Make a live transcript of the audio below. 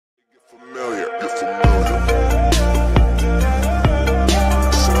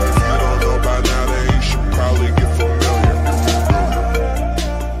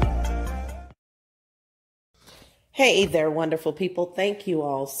Hey there, wonderful people. Thank you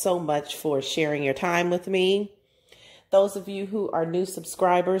all so much for sharing your time with me. Those of you who are new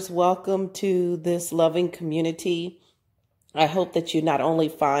subscribers, welcome to this loving community. I hope that you not only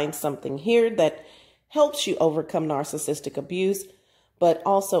find something here that helps you overcome narcissistic abuse, but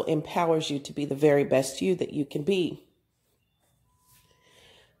also empowers you to be the very best you that you can be.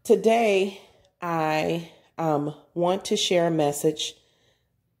 Today, I want to share a message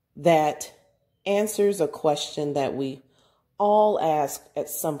that answers a question that we all ask at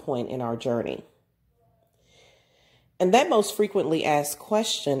some point in our journey. And that most frequently asked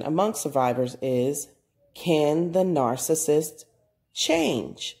question among survivors is, can the narcissist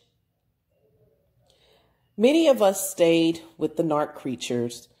change? Many of us stayed with the narc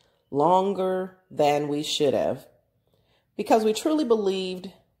creatures longer than we should have because we truly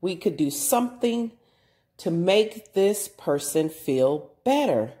believed we could do something to make this person feel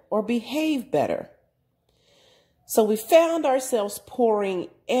better or behave better. So we found ourselves pouring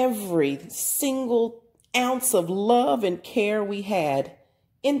every single ounce of love and care we had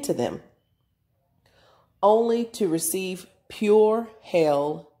into them, only to receive pure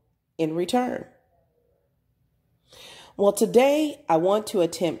hell in return. Well, today I want to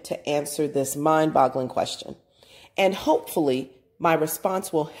attempt to answer this mind-boggling question, and hopefully my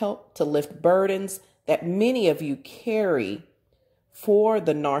response will help to lift burdens that many of you carry for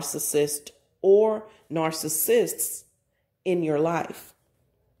the narcissist or narcissists in your life.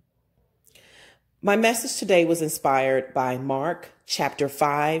 My message today was inspired by Mark chapter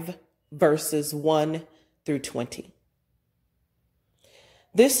 5, verses 1 through 20.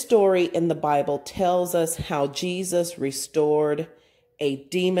 This story in the Bible tells us how Jesus restored a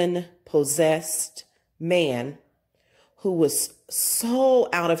demon-possessed man who was so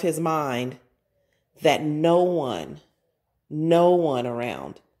out of his mind that no one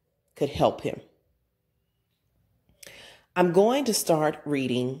around could help him. I'm going to start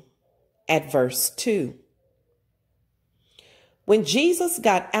reading at verse 2. When Jesus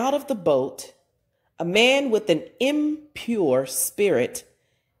got out of the boat, a man with an impure spirit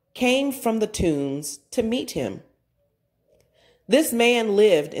came from the tombs to meet him. This man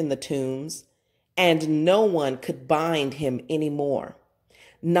lived in the tombs, and no one could bind him anymore,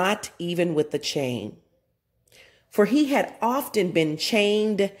 not even with a chain. For he had often been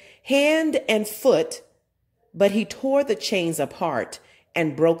chained hand and foot, but he tore the chains apart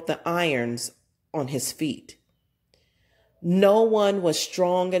and broke the irons on his feet. No one was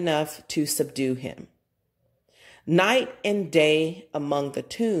strong enough to subdue him. Night and day among the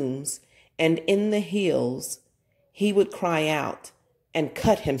tombs and in the hills, he would cry out and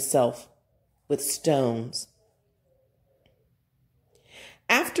cut himself with stones.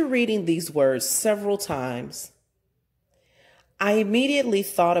 After reading these words several times, I immediately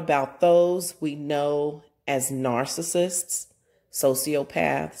thought about those we know as narcissists,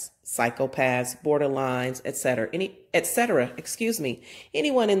 sociopaths, psychopaths, borderlines, etc.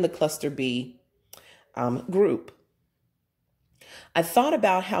 Anyone in the cluster B group. I thought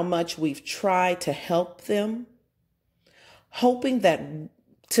about how much we've tried to help them, hoping that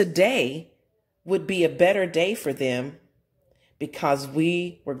today would be a better day for them because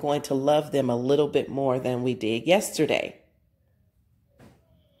we were going to love them a little bit more than we did yesterday.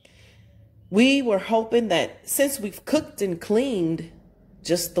 We were hoping that since we've cooked and cleaned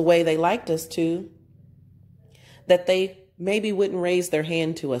just the way they liked us to, that they maybe wouldn't raise their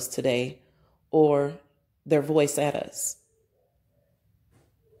hand to us today or their voice at us.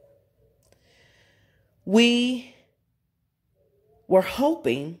 We were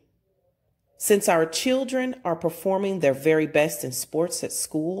hoping, since our children are performing their very best in sports at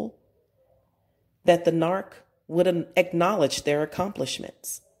school, that the narc would acknowledge their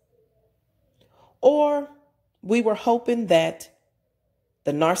accomplishments. Or we were hoping that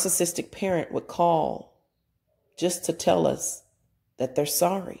the narcissistic parent would call just to tell us that they're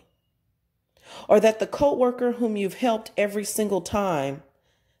sorry. Or that the coworker whom you've helped every single time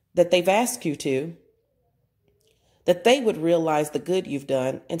that they've asked you to, that they would realize the good you've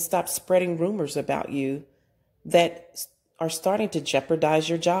done and stop spreading rumors about you that are starting to jeopardize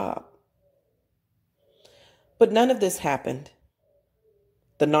your job. But none of this happened.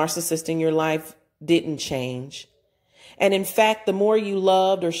 The narcissist in your life didn't change. And in fact, the more you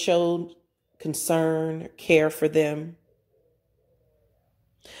loved or showed concern or care for them,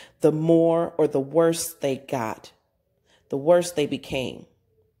 the more or the worse they got, the worse they became.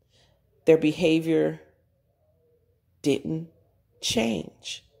 Their behavior didn't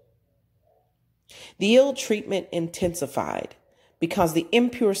change. The ill treatment intensified because the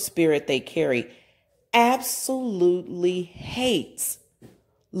impure spirit they carry absolutely hates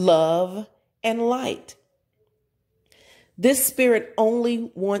love and light. This spirit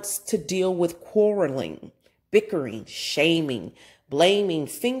only wants to deal with quarreling, bickering, shaming, blaming,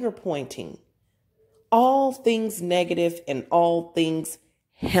 finger pointing, all things negative and all things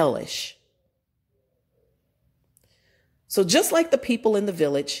hellish. So just like the people in the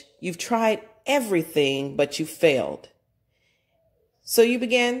village, you've tried everything, but you failed. So you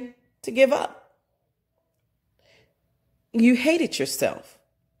began to give up. You hated yourself.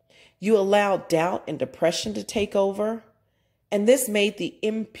 You allowed doubt and depression to take over. And this made the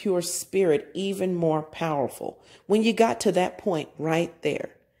impure spirit even more powerful. When you got to that point right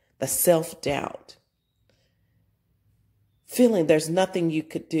there, the self-doubt, feeling there's nothing you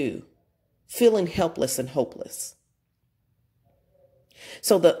could do, feeling helpless and hopeless.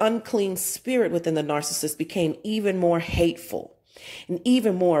 So the unclean spirit within the narcissist became even more hateful and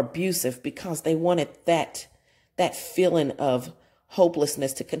even more abusive because they wanted that feeling of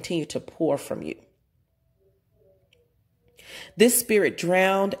hopelessness to continue to pour from you. This spirit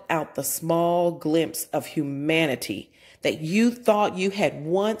drowned out the small glimpse of humanity that you thought you had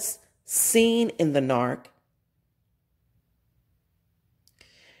once seen in the narc.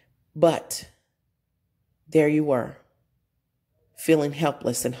 But there you were, feeling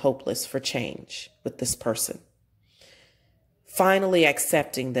helpless and hopeless for change with this person. Finally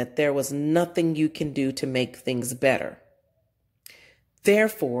accepting that there was nothing you can do to make things better.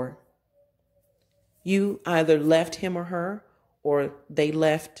 Therefore, you either left him or her, or they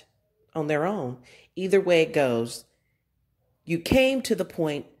left on their own. Either way it goes, you came to the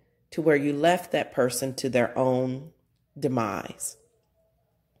point to where you left that person to their own demise.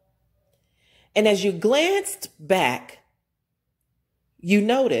 And as you glanced back, you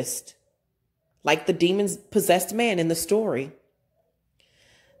noticed, like the demon-possessed man in the story,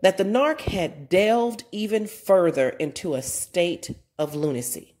 that the narc had delved even further into a state of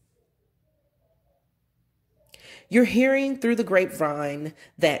lunacy. You're hearing through the grapevine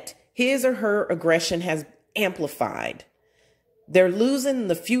that his or her aggression has amplified. They're losing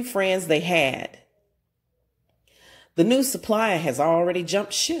the few friends they had. The new supplier has already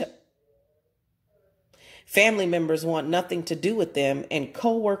jumped ship. Family members want nothing to do with them, and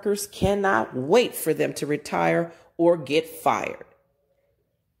coworkers cannot wait for them to retire or get fired.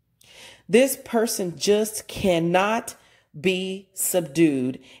 This person just cannot be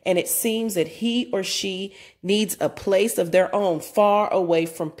subdued, and it seems that he or she needs a place of their own far away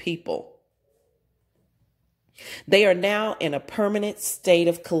from people. They are now in a permanent state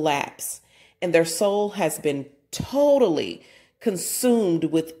of collapse, and their soul has been totally consumed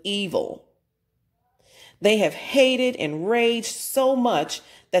with evil. They have hated and raged so much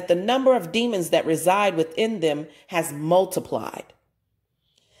that the number of demons that reside within them has multiplied.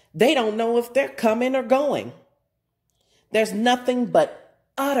 They don't know if they're coming or going. There's nothing but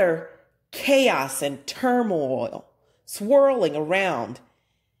utter chaos and turmoil swirling around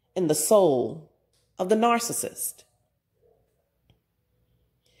in the soul of the narcissist.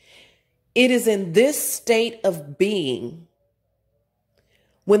 It is in this state of being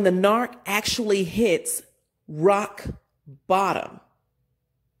when the narc actually hits rock bottom.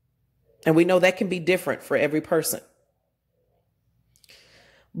 And we know that can be different for every person.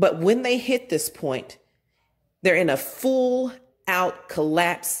 But when they hit this point, they're in a full out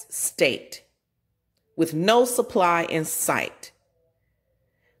collapse state with no supply in sight.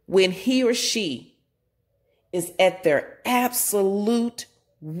 When he or she is at their absolute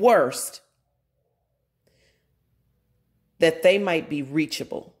worst, that they might be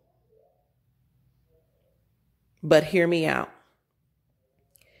reachable. But hear me out.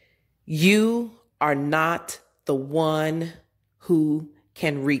 You are not the one who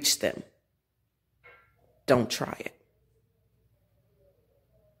can reach them. Don't try it.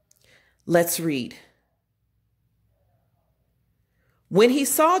 Let's read. When he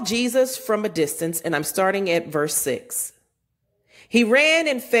saw Jesus from a distance, and I'm starting at verse 6, he ran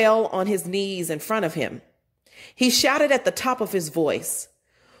and fell on his knees in front of him. He shouted at the top of his voice,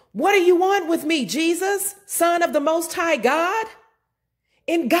 "What do you want with me, Jesus, Son of the Most High God?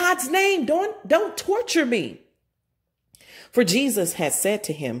 In God's name, don't torture me." For Jesus had said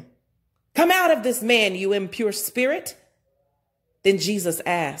to him, "Come out of this man, you impure spirit." Then Jesus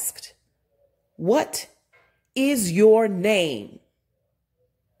asked, "What is your name?"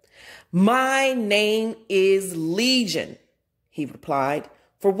 "My name is Legion," he replied,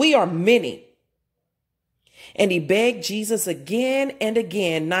 "for we are many." And he begged Jesus again and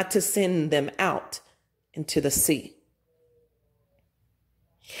again not to send them out into the sea.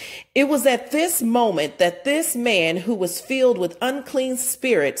 It was at this moment that this man, who was filled with unclean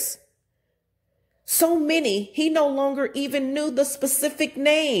spirits, so many, he no longer even knew the specific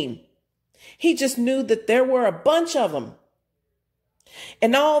name. He just knew that there were a bunch of them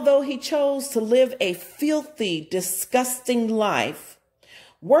And although he chose to live a filthy, disgusting life,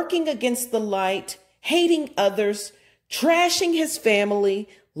 working against the light, hating others, trashing his family,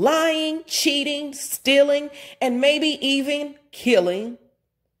 lying, cheating, stealing, and maybe even killing,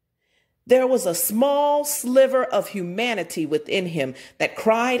 there was a small sliver of humanity within him that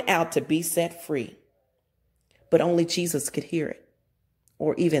cried out to be set free. But only Jesus could hear it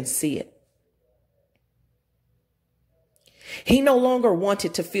or even see it. He no longer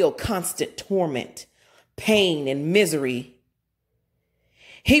wanted to feel constant torment, pain, and misery.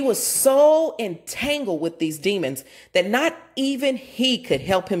 He was so entangled with these demons that not even he could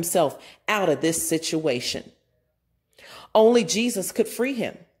help himself out of this situation. Only Jesus could free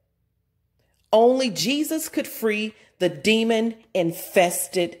him. Only Jesus could free the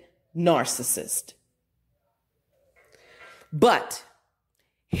demon-infested narcissist. But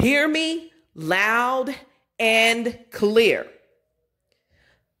hear me loud and clear.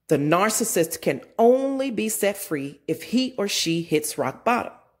 The narcissist can only be set free if he or she hits rock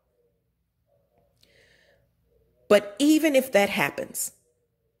bottom. But even if that happens,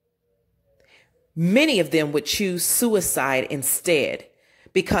 many of them would choose suicide instead,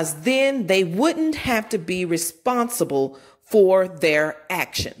 because then they wouldn't have to be responsible for their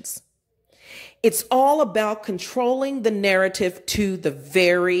actions. It's all about controlling the narrative to the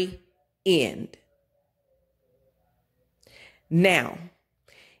very end. Now,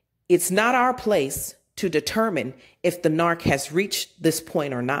 it's not our place to determine if the narc has reached this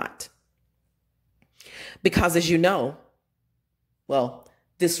point or not. Because as you know, well,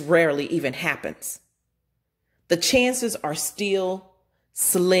 this rarely even happens. The chances are still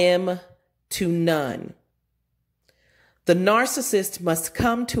slim to none. The narcissist must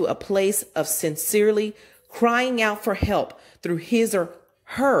come to a place of sincerely crying out for help through his or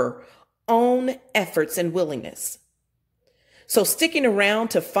her own efforts and willingness. So sticking around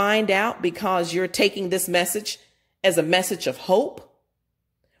to find out because you're taking this message as a message of hope,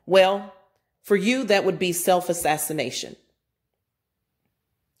 well, for you, that would be self-assassination.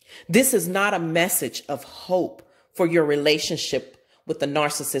 This is not a message of hope for your relationship with the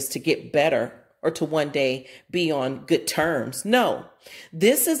narcissist to get better or to one day be on good terms. No,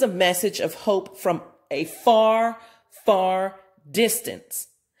 this is a message of hope from a far, far distance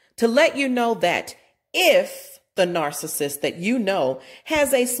to let you know that if the narcissist that you know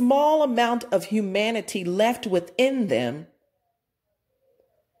has a small amount of humanity left within them,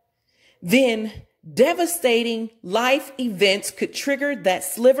 then devastating life events could trigger that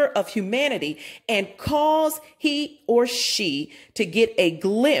sliver of humanity and cause he or she to get a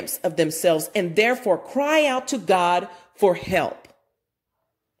glimpse of themselves and therefore cry out to God for help.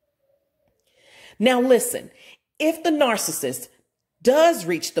 Now listen, if the narcissist does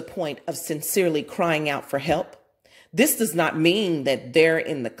reach the point of sincerely crying out for help, this does not mean that they're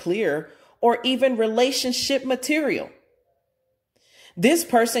in the clear or even relationship material. This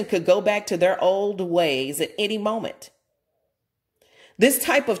person could go back to their old ways at any moment. This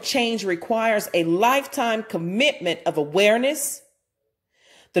type of change requires a lifetime commitment of awareness.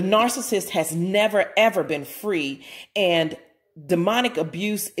 The narcissist has never, ever been free, and demonic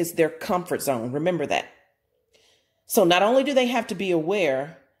abuse is their comfort zone. Remember that. So not only do they have to be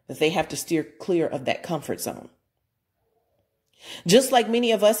aware that they have to steer clear of that comfort zone. Just like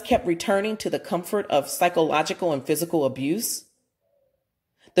many of us kept returning to the comfort of psychological and physical abuse,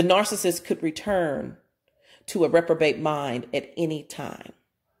 the narcissist could return to a reprobate mind at any time.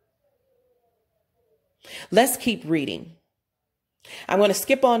 Let's keep reading. I'm going to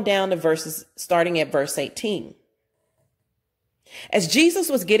skip on down to verses starting at verse 18. As Jesus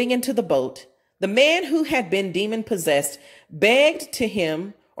was getting into the boat, the man who had been demon possessed begged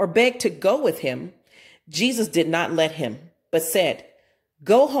to go with him. Jesus did not let him, but said,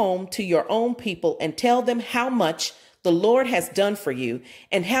 "Go home to your own people and tell them how much the Lord has done for you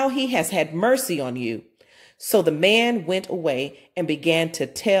and how he has had mercy on you." So the man went away and began to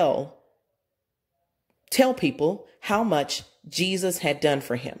tell people how much Jesus had done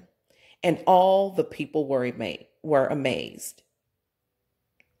for him. And all the people were amazed.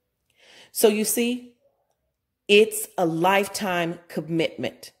 So you see, it's a lifetime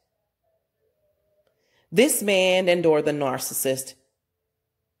commitment. This man or the narcissist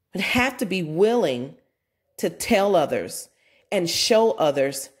would have to be willing to tell others and show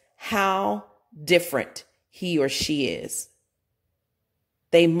others how different he or she is.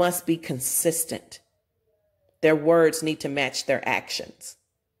 They must be consistent. Their words need to match their actions.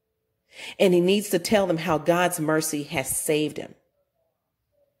 And he needs to tell them how God's mercy has saved him.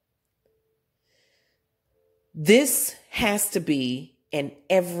 This has to be an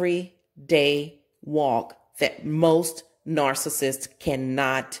everyday walk that most narcissists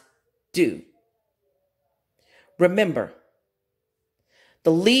cannot do. Remember,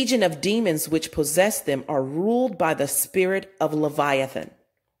 the legion of demons which possess them are ruled by the spirit of Leviathan.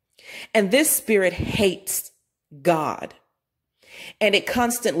 And this spirit hates God, and it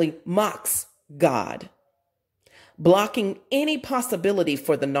constantly mocks God, blocking any possibility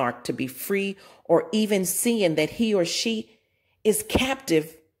for the narc to be free or even seeing that he or she is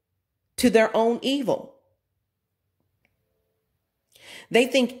captive to their own evil. They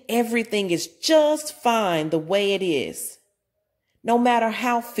think everything is just fine the way it is, no matter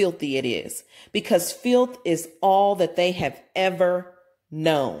how filthy it is, because filth is all that they have ever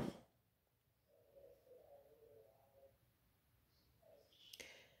known.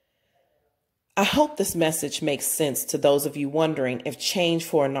 I hope this message makes sense to those of you wondering if change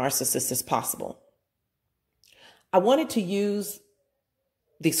for a narcissist is possible. I wanted to use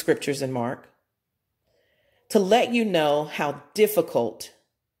these scriptures in Mark to let you know how difficult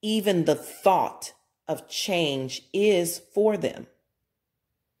even the thought of change is for them.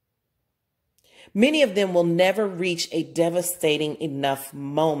 Many of them will never reach a devastating enough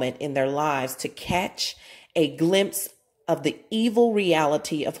moment in their lives to catch a glimpse of the evil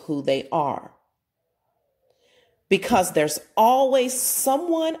reality of who they are, because there's always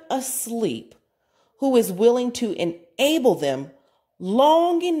someone asleep who is willing to enable them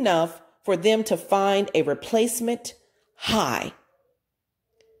long enough for them to find a replacement high.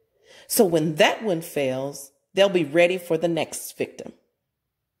 So when that one fails, they'll be ready for the next victim.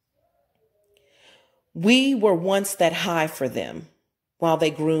 We were once that high for them while they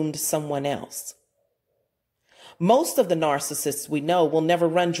groomed someone else. Most of the narcissists we know will never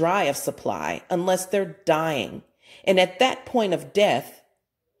run dry of supply unless they're dying. And at that point of death,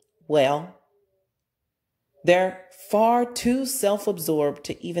 well, they're far too self-absorbed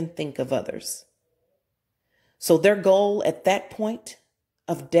to even think of others. So their goal at that point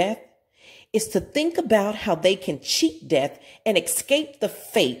of death is to think about how they can cheat death and escape the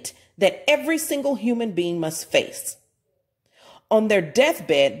fate that every single human being must face. On their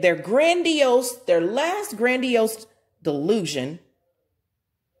deathbed, their last grandiose delusion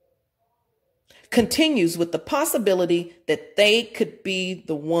continues with the possibility that they could be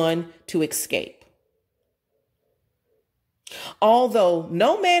the one to escape. Although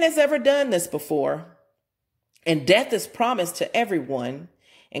no man has ever done this before, and death is promised to everyone,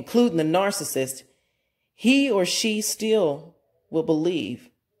 including the narcissist, he or she still will believe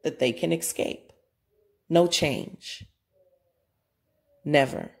that they can escape. No change.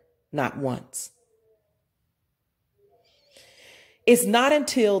 Never. Not once. It's not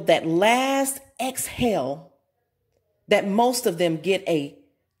until that last exhale that most of them get a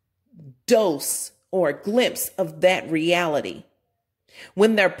dose or a glimpse of that reality.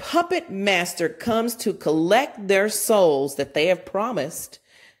 When their puppet master comes to collect their souls that they have promised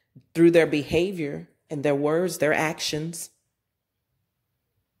through their behavior and their words, their actions,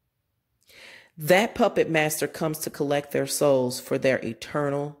 that puppet master comes to collect their souls for their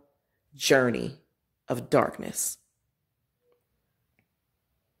eternal journey of darkness.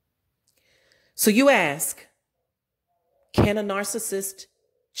 So you ask, can a narcissist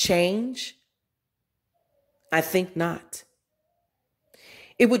change? I think not.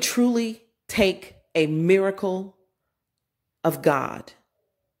 It would truly take a miracle of God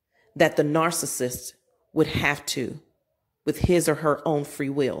that the narcissist would have to, with his or her own free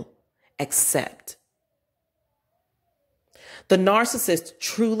will, accept. The narcissist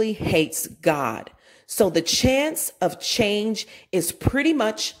truly hates God, so the chance of change is pretty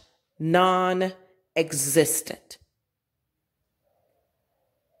much non-existent.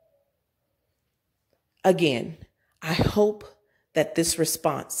 Again, I hope that this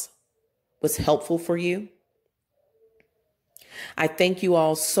response was helpful for you. I thank you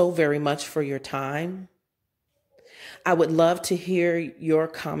all so very much for your time. I would love to hear your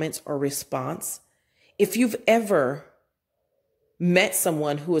comments or response. If you've ever met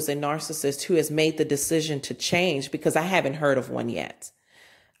someone who is a narcissist who has made the decision to change, because I haven't heard of one yet,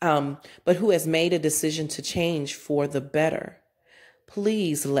 but who has made a decision to change for the better,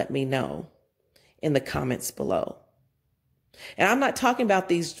 please let me know in the comments below. And I'm not talking about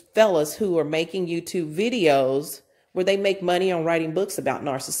these fellas who are making YouTube videos where they make money on writing books about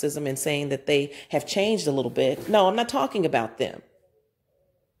narcissism and saying that they have changed a little bit. No, I'm not talking about them.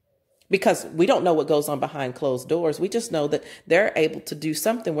 Because we don't know what goes on behind closed doors. We just know that they're able to do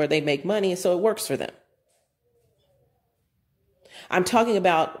something where they make money, and so it works for them. I'm talking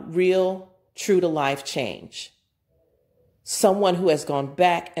about real, true to life change. Someone who has gone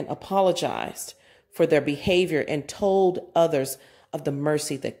back and apologized for their behavior and told others of the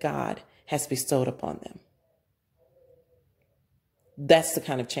mercy that God has bestowed upon them. That's the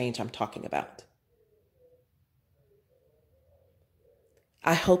kind of change I'm talking about.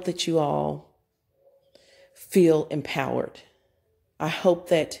 I hope that you all feel empowered. I hope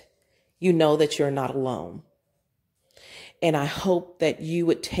that you know that you're not alone. And I hope that you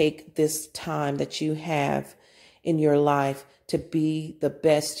would take this time that you have in your life to be the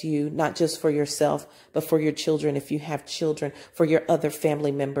best you, not just for yourself, but for your children, if you have children, for your other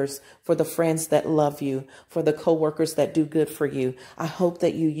family members, for the friends that love you, for the coworkers that do good for you. I hope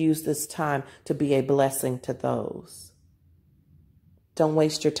that you use this time to be a blessing to those. Don't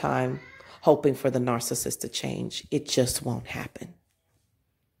waste your time hoping for the narcissist to change. It just won't happen.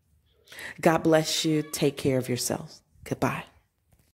 God bless you. Take care of yourselves. Goodbye.